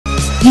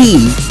Hii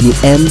ni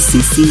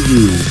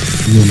MCCU,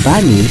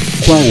 nyumbani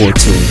kwa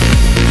wote.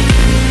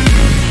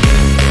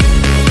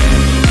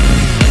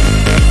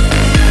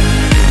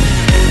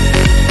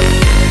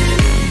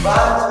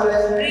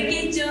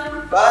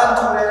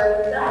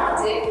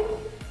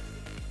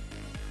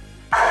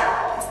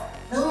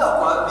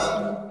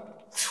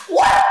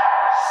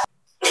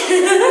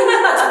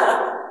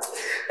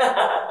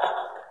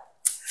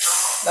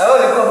 Na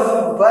wewe ulikuwa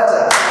mfumu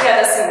kupata?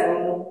 Hata si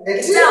ngumu.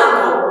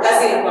 Kitambo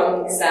kazi ilikuwa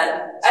mingi sana.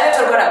 Hata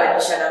tulikuwa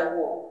tunabadilishana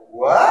nguo.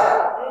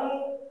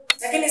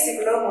 Lakini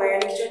sikulaumu wewe,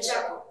 ni kichwa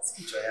chako. Si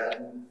kichwa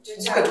yangu.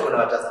 Kumbuka tuko na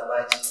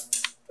watazamaji.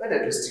 Twende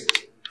tu studio.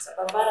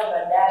 Tutapambana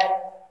baadaye.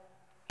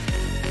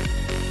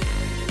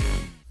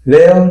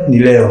 Leo ni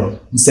leo,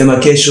 msema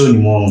kesho ni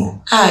mwongo.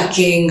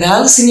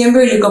 Kenga,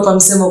 usiniambie ulikopa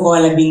msemo kwa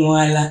wala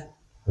binwala.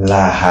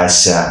 La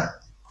hasha.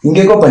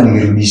 Ningekopa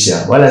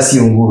ningerudisha, wala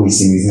sio nguo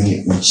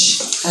isingizini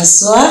uchi.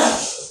 Aswa?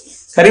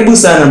 Karibu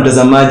sana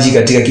mtazamaji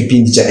katika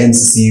kipindi cha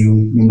MCCU,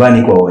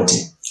 nyumbani kwa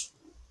wote.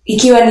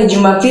 Ikiwa ni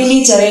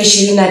Jumapili tarehe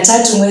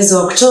 23 mwezi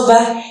wa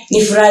Oktoba,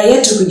 ni furaha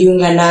yetu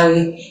kujiunga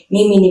nawe.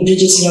 Mimi ni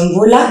Bridget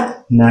Nyambula.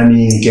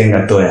 Nami ni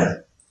Kenga Toya.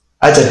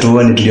 Acha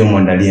tuone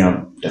tuliyomwandalia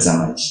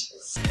mtazamaji.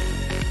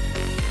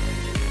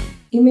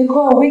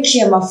 Imekuwa wiki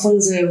ya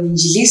mafunzo ya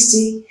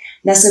uinjilisti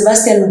na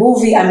Sebastian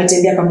Buvi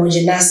ametembea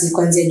pamoja nasi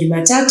kuanzia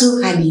Jumatatu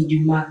hadi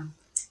Ijumaa.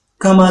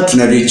 Kama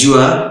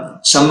tunavyojua,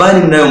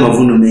 shambani mnayo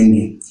mavuno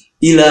mengi,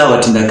 ila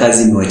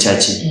watendakazi ni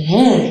wachache.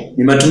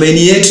 Ni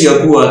matumaini yetu ya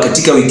kuwa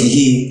katika wiki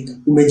hii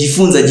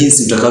umejifunza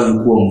jinsi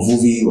utakavyokuwa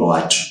mvuvi wa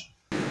watu.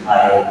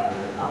 I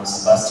am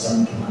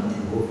Sebastian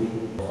Buvi.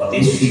 For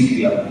this week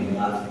we have been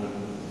having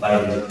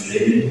Bible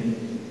training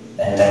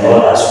and the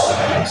Lord has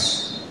spoken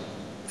us.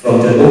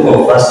 From the book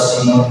of 1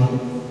 Timothy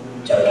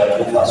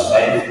chapter 2 verse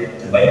 5,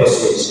 the Bible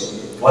says,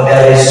 "For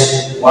there is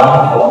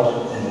one God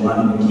and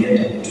one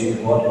mediator between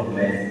God and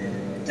man,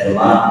 the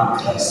man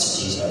Christ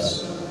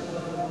Jesus."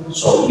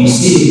 So we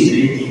see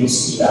three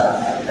things here,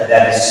 that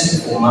there is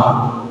sinful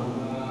man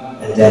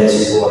and there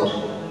is God,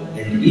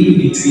 and in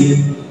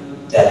between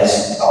there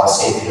is our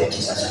Savior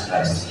Jesus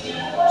Christ.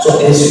 So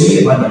as we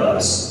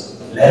evangelize,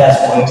 let us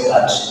point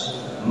that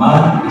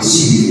man is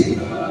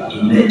sinful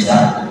in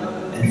nature,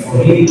 and for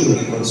him to be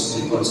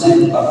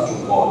reconciled back to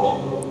God,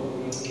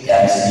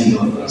 there is need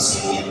of a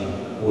Savior,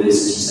 who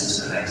is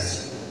Jesus Christ.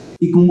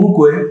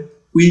 Ikumbukwe,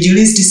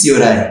 uinjilisti sio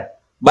rai,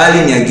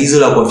 bali ni agizo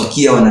la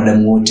kuwafikia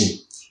wanadamu wote,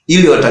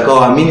 ili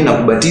watakaoamini na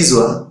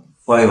kubatizwa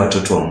wawe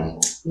watoto wa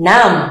Mungu.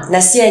 Naam,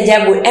 na si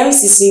ajabu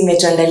MCC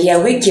imetuandalia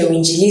wiki ya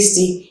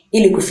uinjilisti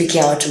ili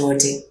kufikia watu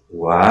wote.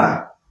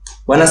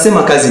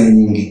 Wanasema kazi ni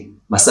nyingi,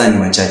 masaa ni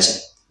machache.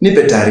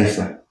 Nipe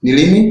taarifa. Ni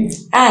lini?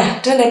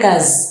 Twende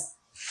kazi.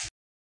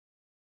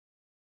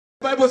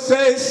 The Bible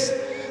says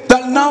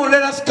that now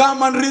let us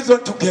come and reason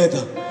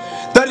together.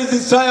 That is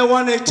Isaiah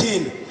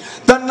 1:18.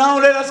 That now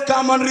let us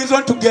come and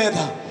reason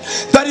together.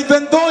 That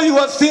even though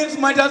your sins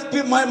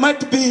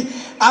might be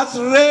as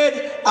red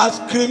as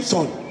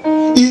crimson,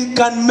 He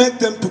can make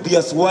them to be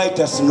as white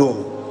as snow.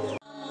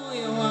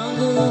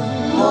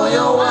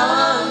 Moyo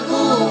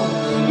wangu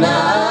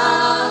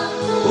na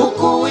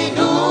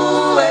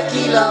ukuinue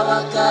kila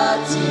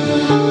wakati,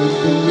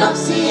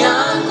 nafsi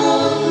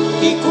yangu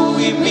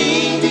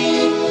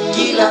ikuhimidi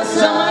kila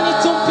saa.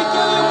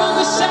 Tupige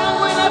Mungu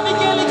shangwe na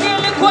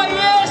vigelegele kwa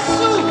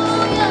Yesu.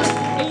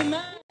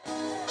 Amen.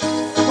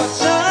 Kwa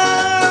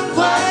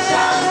shangwe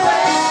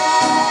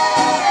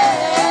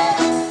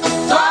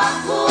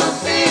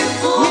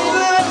twakusifu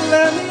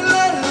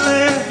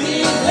milele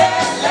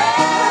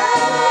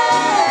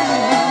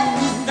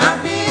na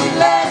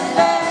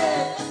milele.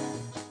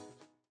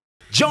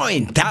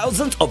 Join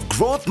thousands of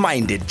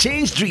growth-minded,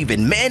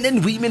 change-driven men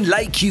and women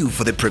like you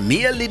for the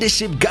premier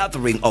leadership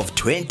gathering of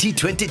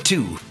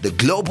 2022, the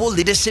Global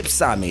Leadership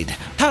Summit,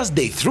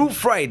 Thursday through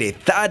Friday,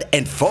 3rd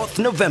and 4th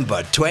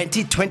November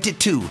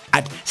 2022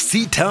 at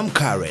Sitam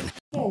Karen.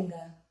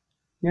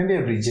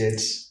 Niambie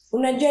Bridget.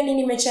 Unajua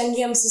nini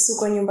nimechangia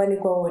msusuko nyumbani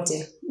kwa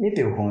wote?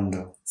 Nipe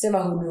uhondo. Sema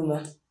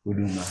huduma.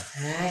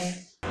 Haya.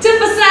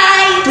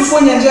 Tupo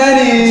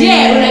nyanjani.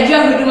 Je, unajua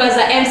huduma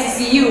za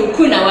MCCU?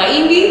 Kuna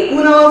waimbi,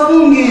 Kuna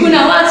wafungi.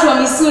 kuna watu wa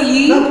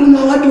misuli, Na kuna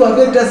watu wa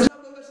Vectors.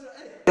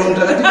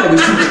 Mtakatifu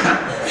ameshuka.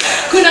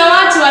 kuna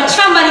watu wa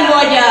chamba ni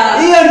moja.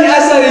 Hiyo ni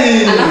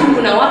asari. Alafu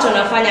kuna watu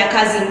wanafanya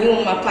kazi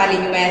nyuma pale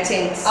nyuma ya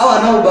tent. Hawa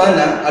nao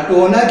bana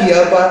hatuonaki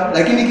hapa,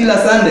 lakini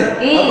kila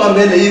Sunday hapa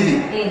mbele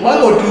hivi.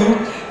 Wako tu.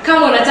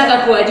 Kama unataka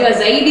kuwajua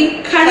zaidi,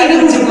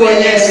 karibu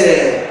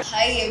tukuonyeshe.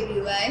 Hi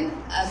everyone,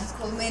 I'm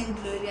Carmen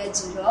Gloria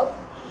Jirop.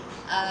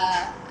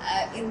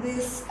 In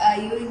this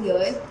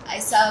union, I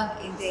serve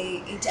in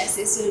the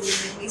intercessory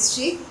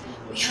ministry.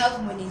 We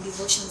have morning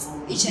devotions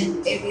each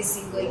and every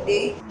single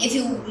day. If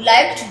you would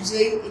like to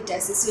join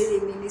intercessory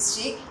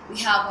ministry, we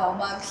have our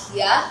mom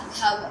here. We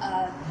have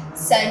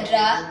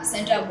Sandra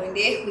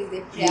Monde, who is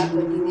the prayer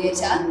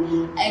coordinator,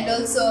 and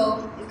also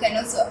you can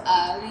also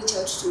reach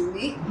out to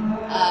me.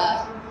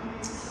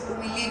 We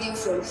will lead you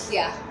from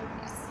here.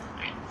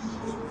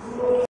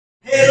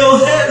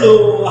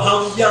 Hello,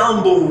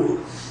 hamjambo.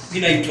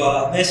 Mimi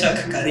naitwa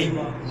Meshak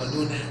Karima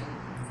Madune.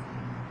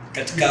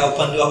 Katika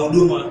upande wa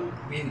huduma,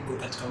 mimi niko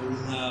katika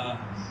huduma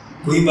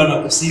kuimba na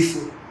kusifu.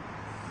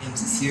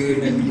 Mccu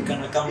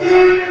inajulikana kama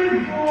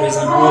praise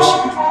and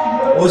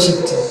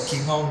worship team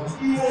Kimombo.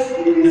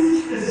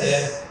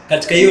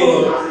 Katika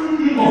hiyo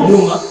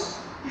huduma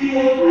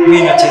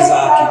mimi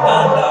nacheza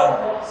kibanda,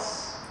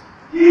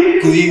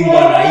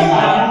 kuimba na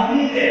imba.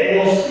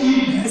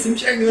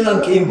 Simshaniona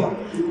nikiimba.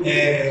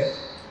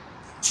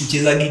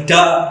 Kucheza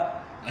gitaa,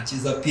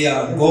 nacheza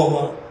pia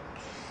ngoma.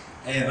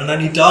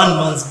 Wananiita one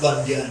man's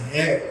band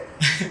yani.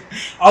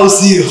 Au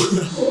sio?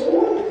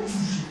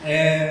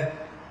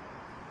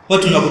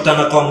 Watu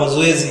tunakutana kwa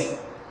mazoezi.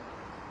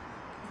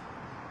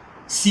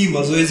 Si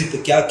mazoezi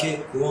peke yake,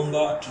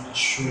 kuomba,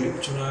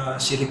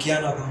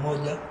 tunashirikiana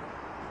pamoja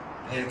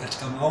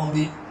katika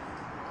maombi.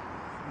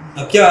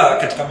 Na pia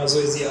katika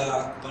mazoezi ya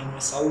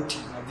kupanua sauti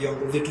na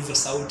viwango vyetu vya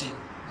sauti.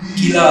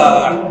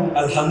 Kila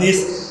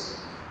Alhamisi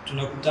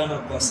tunakutana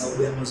kwa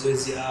sababu ya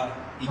mazoezi ya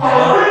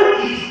Ijumaa,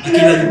 na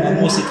kila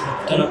Jumamosi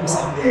tunakutana kwa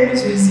sababu ya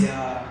mazoezi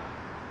ya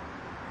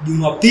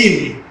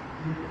Jumapili,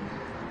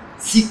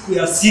 siku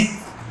ya siku.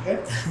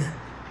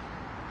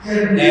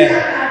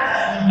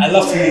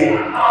 Alafu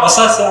kwa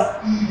sasa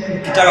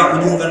ukitaka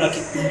kujiunga na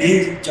kipindi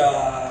hiki cha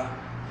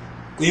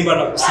kuimba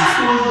na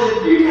kusifu,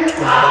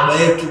 tuko na baba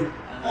yetu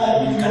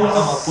anajulikana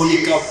kama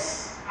Polycarp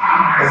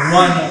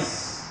Omwana.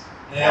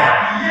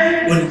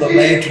 Ni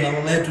baba yetu na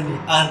mama yetu ni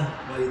Ann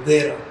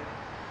Waithera.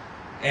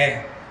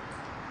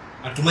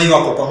 Natumai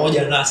wako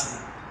pamoja nasi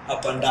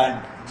hapa ndani.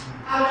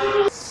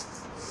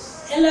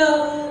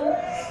 Hello,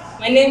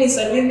 my name is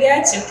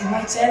Olivia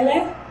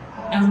Chepkemachele.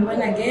 I'm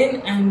born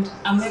again and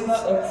a member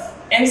of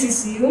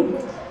Mccu.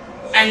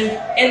 And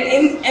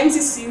in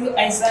Mccu,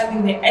 I serve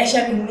in the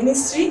ushering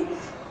ministry,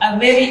 a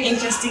very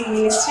interesting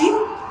ministry.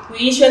 We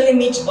usually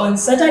meet on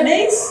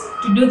Saturdays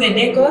to do the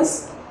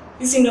decors.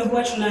 This is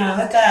what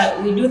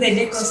we do the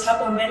decors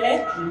hapo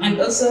mbele,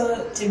 and also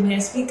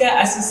to speaker.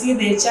 As you see,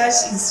 the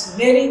church is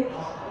very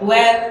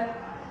well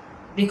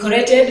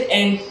decorated,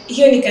 and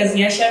hiyo ni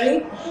kazi ya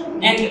ushering,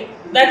 and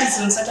that is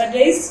on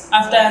Saturdays.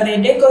 After the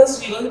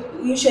decors, we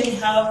usually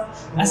have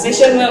a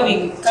session where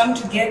we come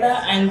together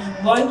and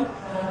bond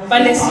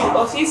Palace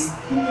office.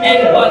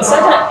 And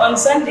on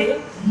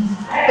Sunday,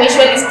 we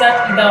usually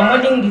start with our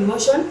morning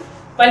devotion,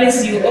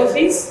 Palace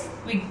office.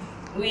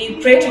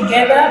 We pray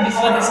together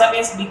before the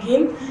service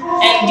begins,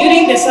 and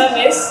during the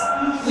service,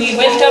 we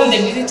welcome the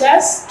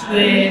visitors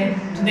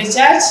to the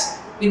church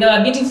with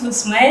our beautiful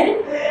smile.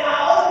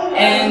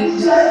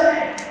 And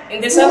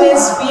in the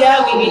service here,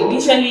 we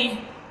usually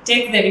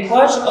take the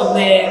report of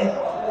the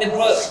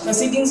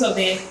proceedings of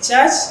the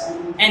church,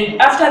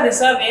 and after the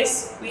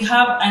service, we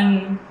have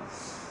an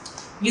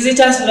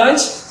visitors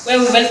lunch where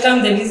we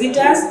welcome the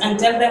visitors and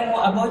tell them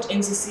more about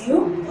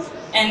Mccu.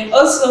 And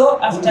also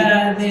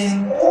after the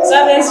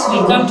service, we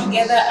come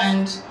together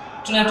and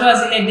tunatoa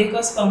zile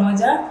decors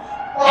pamoja.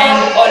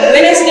 And on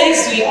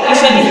Wednesdays, we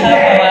usually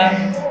have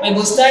our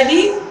Bible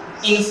study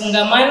in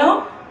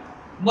Fungamano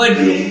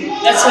boardroom.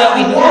 That's where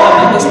we do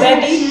our Bible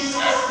study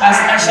as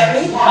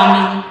ushering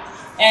family.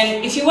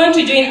 And if you want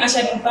to join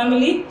ushering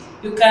family,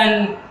 you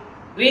can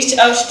reach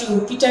out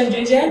to Peter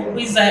Njunje, who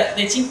is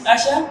the chief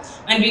usher,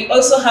 and we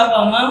also have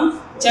our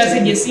mom,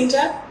 Chazi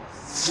Jacinta.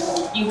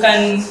 You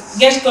can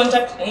get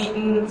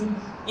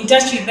in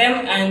touch with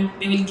them, and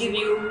they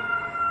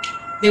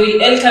will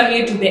welcome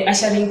you to the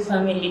ushering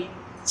family.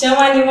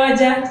 Chama ni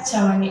moja,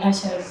 chama ni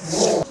ushering.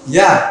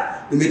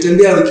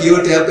 Nimetembea wiki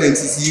yote hapa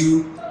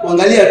Mccu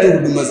kuangalia tu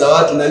huduma za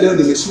watu, na leo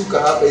nimeshuka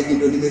hapa hivi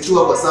ndio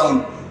nimetua kwa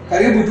sound.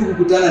 Karibu tu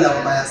kukutana na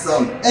mama ya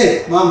sound.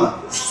 Mama,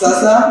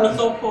 sasa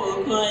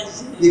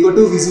niko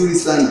tu vizuri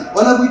sana.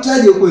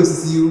 Wanakuitaje huko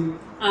Mccu?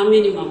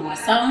 Mimi ni mama ya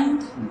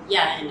sound.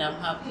 And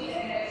I'm happy.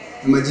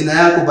 Majina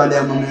yako baada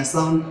ya mama ya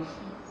sound?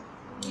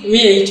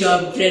 Mimi naitwa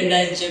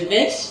Brenda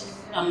Jebet.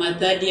 I'm a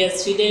third year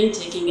student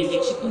taking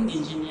electrical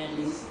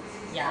engineering.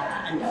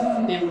 And I'm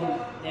a member of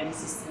the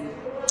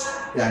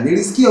Mccu.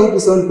 Nilisikia huko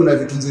sound kuna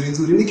vitu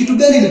nzuri. Ni kitu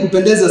gani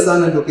ilikupendeza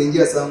sana ndio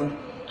kaingia sound?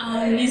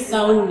 This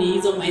sound ni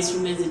hizo my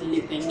instruments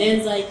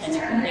zilinipendeza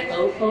ikanipeleka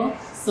huko.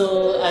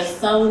 So as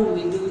sound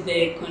we do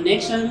the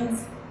connections.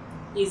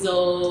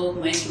 Hizo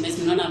my instruments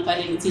mnaona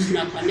pale ni sisi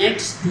tuna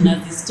connect,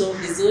 tunazistore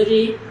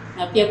vizuri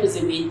na pia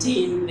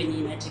kuzimaintain venye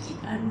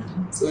inatakikana.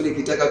 So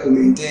nikitaka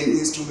kumaintain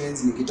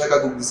instruments, nikitaka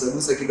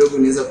kugusagusa kidogo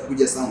naweza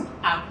kukuja sound.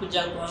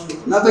 Kuja kwangu.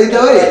 Na by the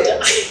way,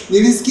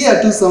 nilisikia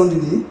tu sound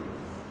ni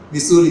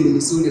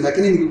misuli,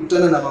 lakini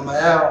nikikutana na mama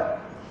yao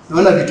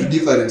naona vitu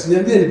different.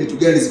 Niambie ni vitu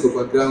gani ziko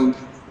kwa ground?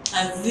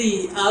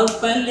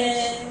 Pale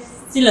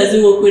si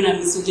lazima uwe na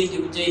misuli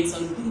ndio kujoin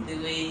sound, by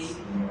the way.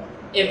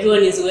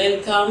 Everyone is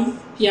welcome.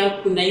 Pia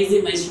kuna hizi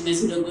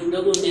instruments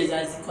ndogo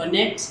unaweza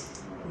connect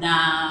na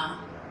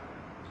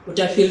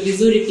utafeel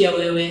vizuri pia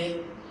wewe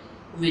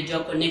umejua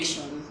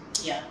connection.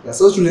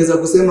 So tunaweza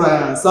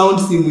kusema sound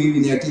simu hivi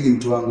ni akili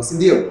mtu wangu, si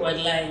ndio?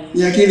 Wallahi.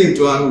 Ni akili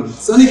mtu wangu.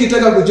 So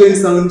nikitaka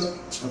kujoin sound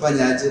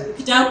nafanya aje?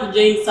 Ukitaka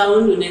kujoin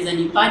sound unaweza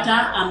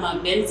nipata ama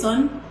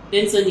Benson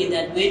ni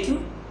dad wetu.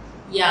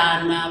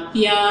 Yeah, na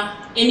pia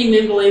any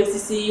member wa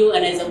MCCU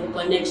anaweza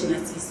kuconnect na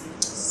sisi.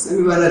 Sasa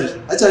bana,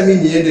 acha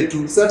mimi niende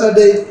tu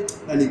Saturday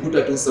na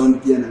nikuta tu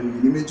sound pia na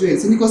mimi. Nimejoin.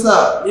 Si niko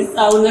sawa? Ni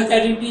sawa,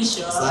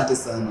 unakaribishwa. Asante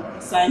sana.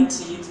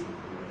 Asante.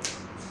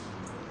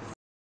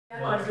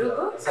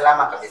 Ndugu.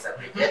 Salama kabisa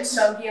Bridget.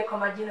 Tuambie kwa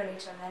majina ni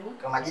nani?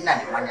 Kwa majina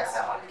ni Mwanya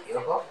Samuel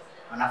Kioko,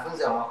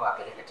 mwanafunzi wa mwaka wa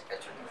pili katika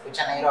chuo kikuu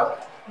cha Nairobi.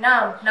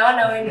 Naam,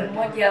 naona wewe ni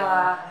mmoja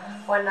wa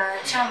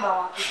wanachama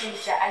wa kikundi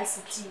cha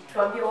ICT.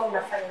 Tuambie wewe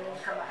unafanya nini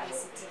kama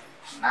ICT?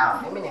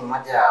 Naam, mimi ni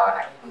mmoja wa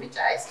wanakikundi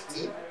cha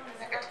ICT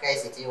na katika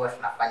ICT huwa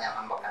tunafanya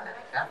mambo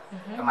kadhalika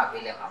kama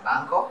vile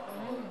mabango,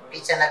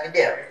 picha na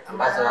video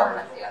ambazo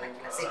mnaziona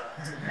kila siku.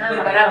 Naam,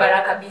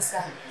 barabara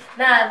kabisa.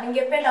 Na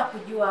ningependa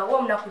kujua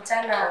huwa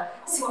mnakutana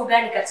siku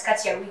gani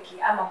katikati ya wiki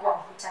ama huwa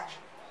mkutana?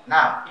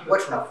 Naam, huwa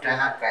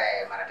tunakutana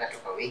mara 3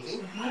 kwa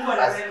wiki.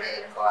 Basi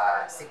kwa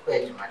siku ya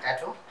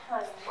Jumatatu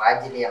kwa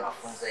ajili ya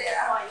mafunzo ya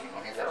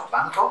kutengeneza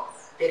mabango.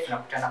 Pia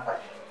tunakutana kwa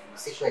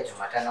siku ya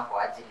Jumatano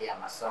kwa ajili ya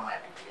masomo ya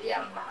Biblia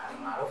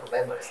maarufu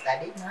Bible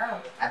study.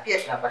 Na pia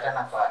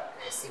tunapatana kwa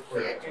siku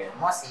ya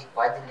Jumamosi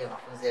kwa ajili ya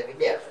mafunzo ya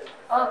video.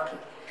 Okay.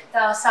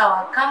 Sawa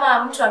sawa.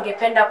 Kama mtu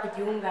angependa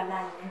kujiunga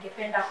nani,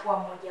 angependa kuwa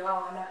mmoja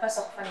wao,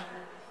 anapaswa kufanya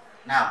nini?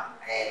 Naam,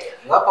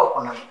 iwapo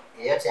kuna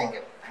yeyote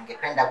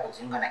angependa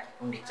kujiunga na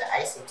kikundi cha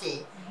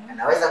ICT,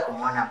 anaweza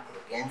kumuona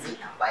mkurugenzi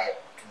ambaye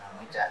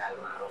tunamuita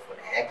almaarufu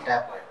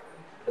director kwa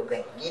lugha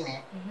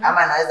nyingine, ama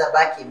anaweza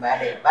baki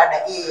baada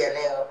hii ya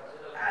leo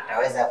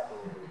ataweza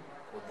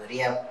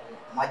kuhudhuria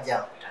moja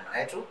mkutano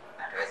wetu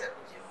na ataweza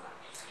kujiunga.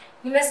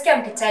 Nimesikia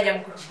mkitaja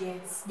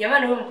mkurugenzi.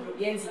 Jamani, huyu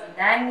mkurugenzi ni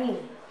nani?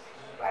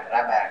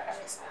 Barabara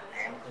kabisa.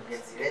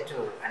 Mkurugenzi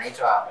wetu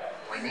anaitwa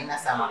Wainaina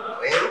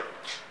Samuel.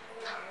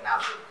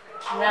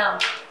 Naam.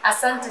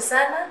 Asante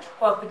sana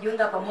kwa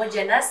kujiunga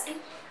pamoja nasi.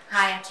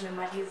 Haya,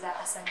 tumemaliza.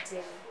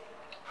 Asanteni.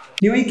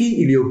 Ni wiki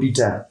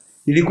iliyopita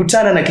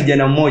nilikutana na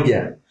kijana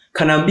mmoja,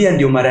 kanaambia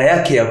ndio mara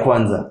yake ya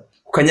kwanza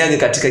kukanyaga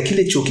katika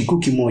kile chuo kikuu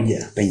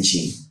kimoja hapa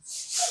nchini.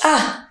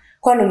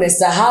 Kwani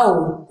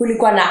umesahau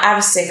kulikuwa na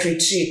RSEC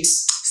retreat?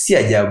 Si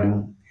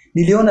ajabu.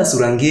 Niliona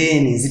sura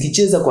ngeni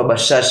zikicheza kwa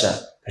bashasha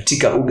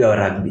katika uga wa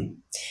rugby.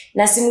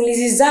 Na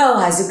simulizi zao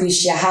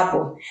hazikuishia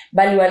hapo,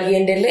 bali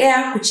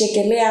waliendelea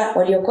kuchekelea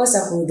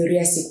waliokosa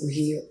kuhudhuria siku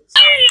hiyo.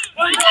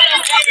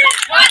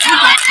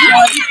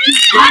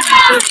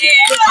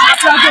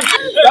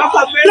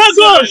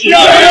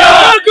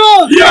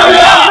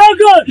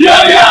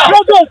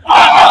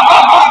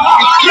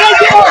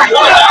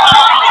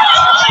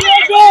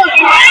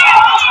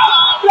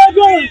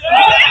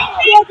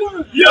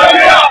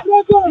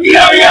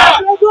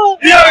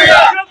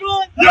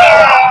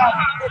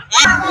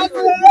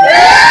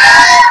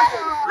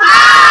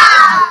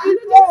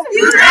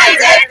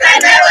 United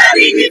can never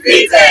be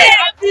defeated.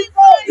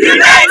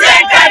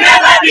 United can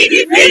never be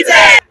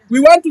defeated. We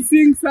want to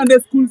sing Sunday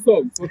school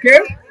songs, okay?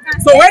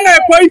 So when I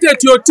point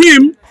at your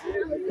team,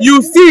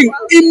 you sing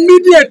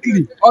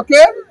immediately,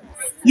 okay?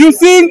 You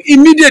sing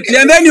immediately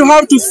and then you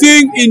have to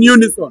sing in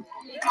unison.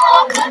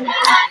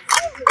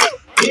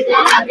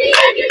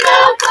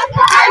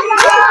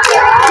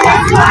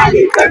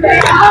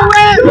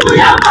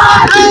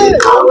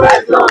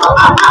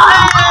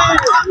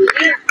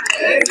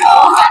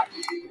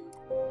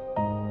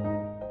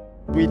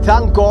 We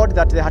thank God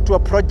that the Hatua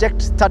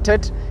project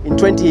started in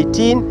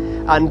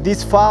 2018, and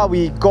this far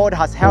God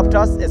has helped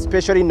us,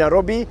 especially in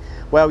Nairobi,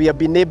 where we have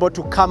been able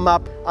to come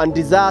up and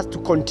desire to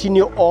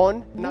continue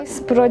on. This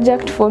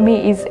project for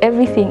me is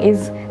everything,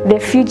 is the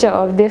future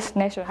of this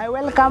nation. I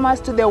welcome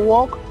us to the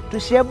walk to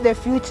shape the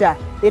future.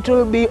 It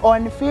will be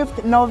on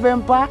 5th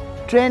November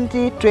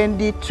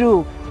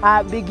 2022,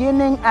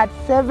 beginning at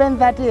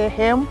 7:30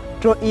 a.m.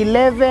 to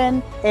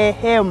 11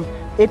 a.m.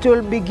 It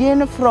will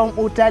begin from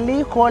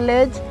Utalii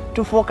College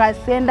to Focus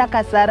Center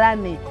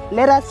Kasarani.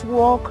 Let us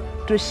walk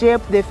to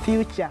shape the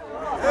future.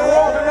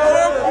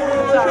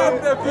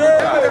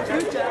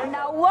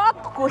 Now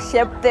walk to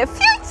shape the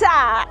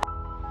future.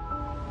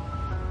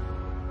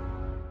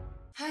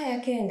 Haya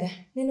Kenga,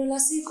 neno la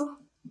siku.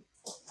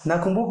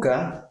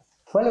 Nakumbuka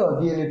wale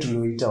wavyele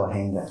tulioita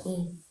wahenga.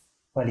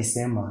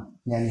 Walisema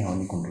nyani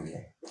haoni kundulia.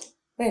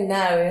 Wewe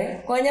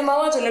nawe, kwa wanyama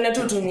wote leo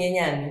tu tumie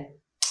nyani.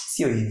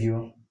 Sio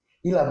hivyo.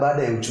 Ila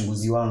baada ya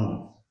uchunguzi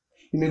wangu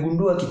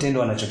nimegundua kitendo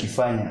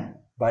wanachokifanya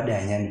baada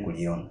ya nyani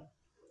kuliona.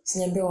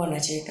 Siniambie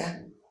wanacheka.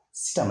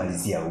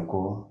 Sitamalizia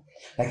huko.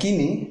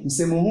 Lakini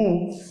msemo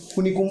huu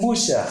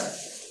hunikumbusha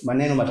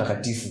maneno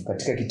matakatifu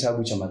katika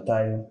kitabu cha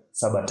Mathayo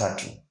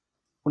 7:3.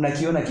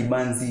 Unakiona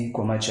kibanzi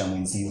kwa macho ya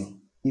mwenzio,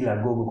 ila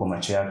gogo kwa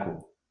macho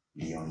yako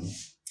lioni.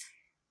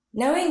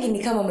 Na wengi ni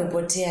kama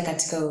wamepotea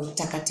katika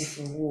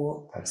utakatifu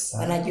huo.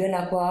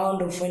 Wanajiona kwa wao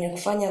ndio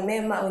kufanya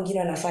mema, wengine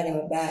wanafanya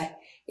mabaya.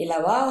 Ila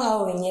wao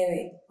hao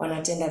wenyewe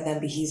wanatenda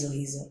dhambi hizo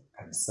hizo.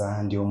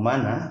 Kabisa, ndio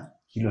maana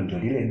hilo ndio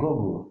lile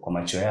gogo kwa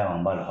macho yao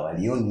ambalo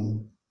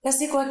hawalioni. Na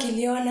siku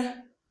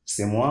akiliona,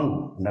 msemo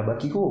wangu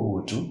unabaki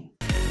huo tu.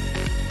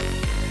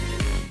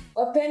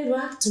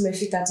 Wapendwa,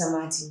 tumefika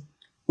tamati.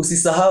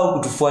 Usisahau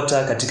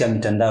kutufuata katika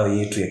mitandao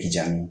yetu ya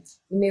kijamii.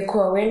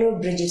 Nimekuwa wenu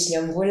Bridget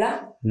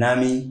Nyambula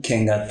nami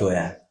Kenga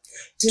Thoya.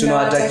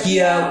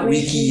 Tunawatakia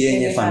wiki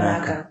yenye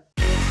fanaka.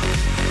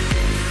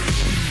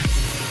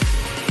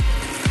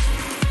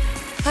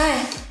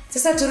 Haya,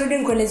 sasa turudi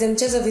nikueleze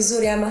mchezo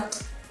vizuri ama?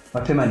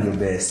 Mapema ndio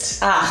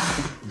best.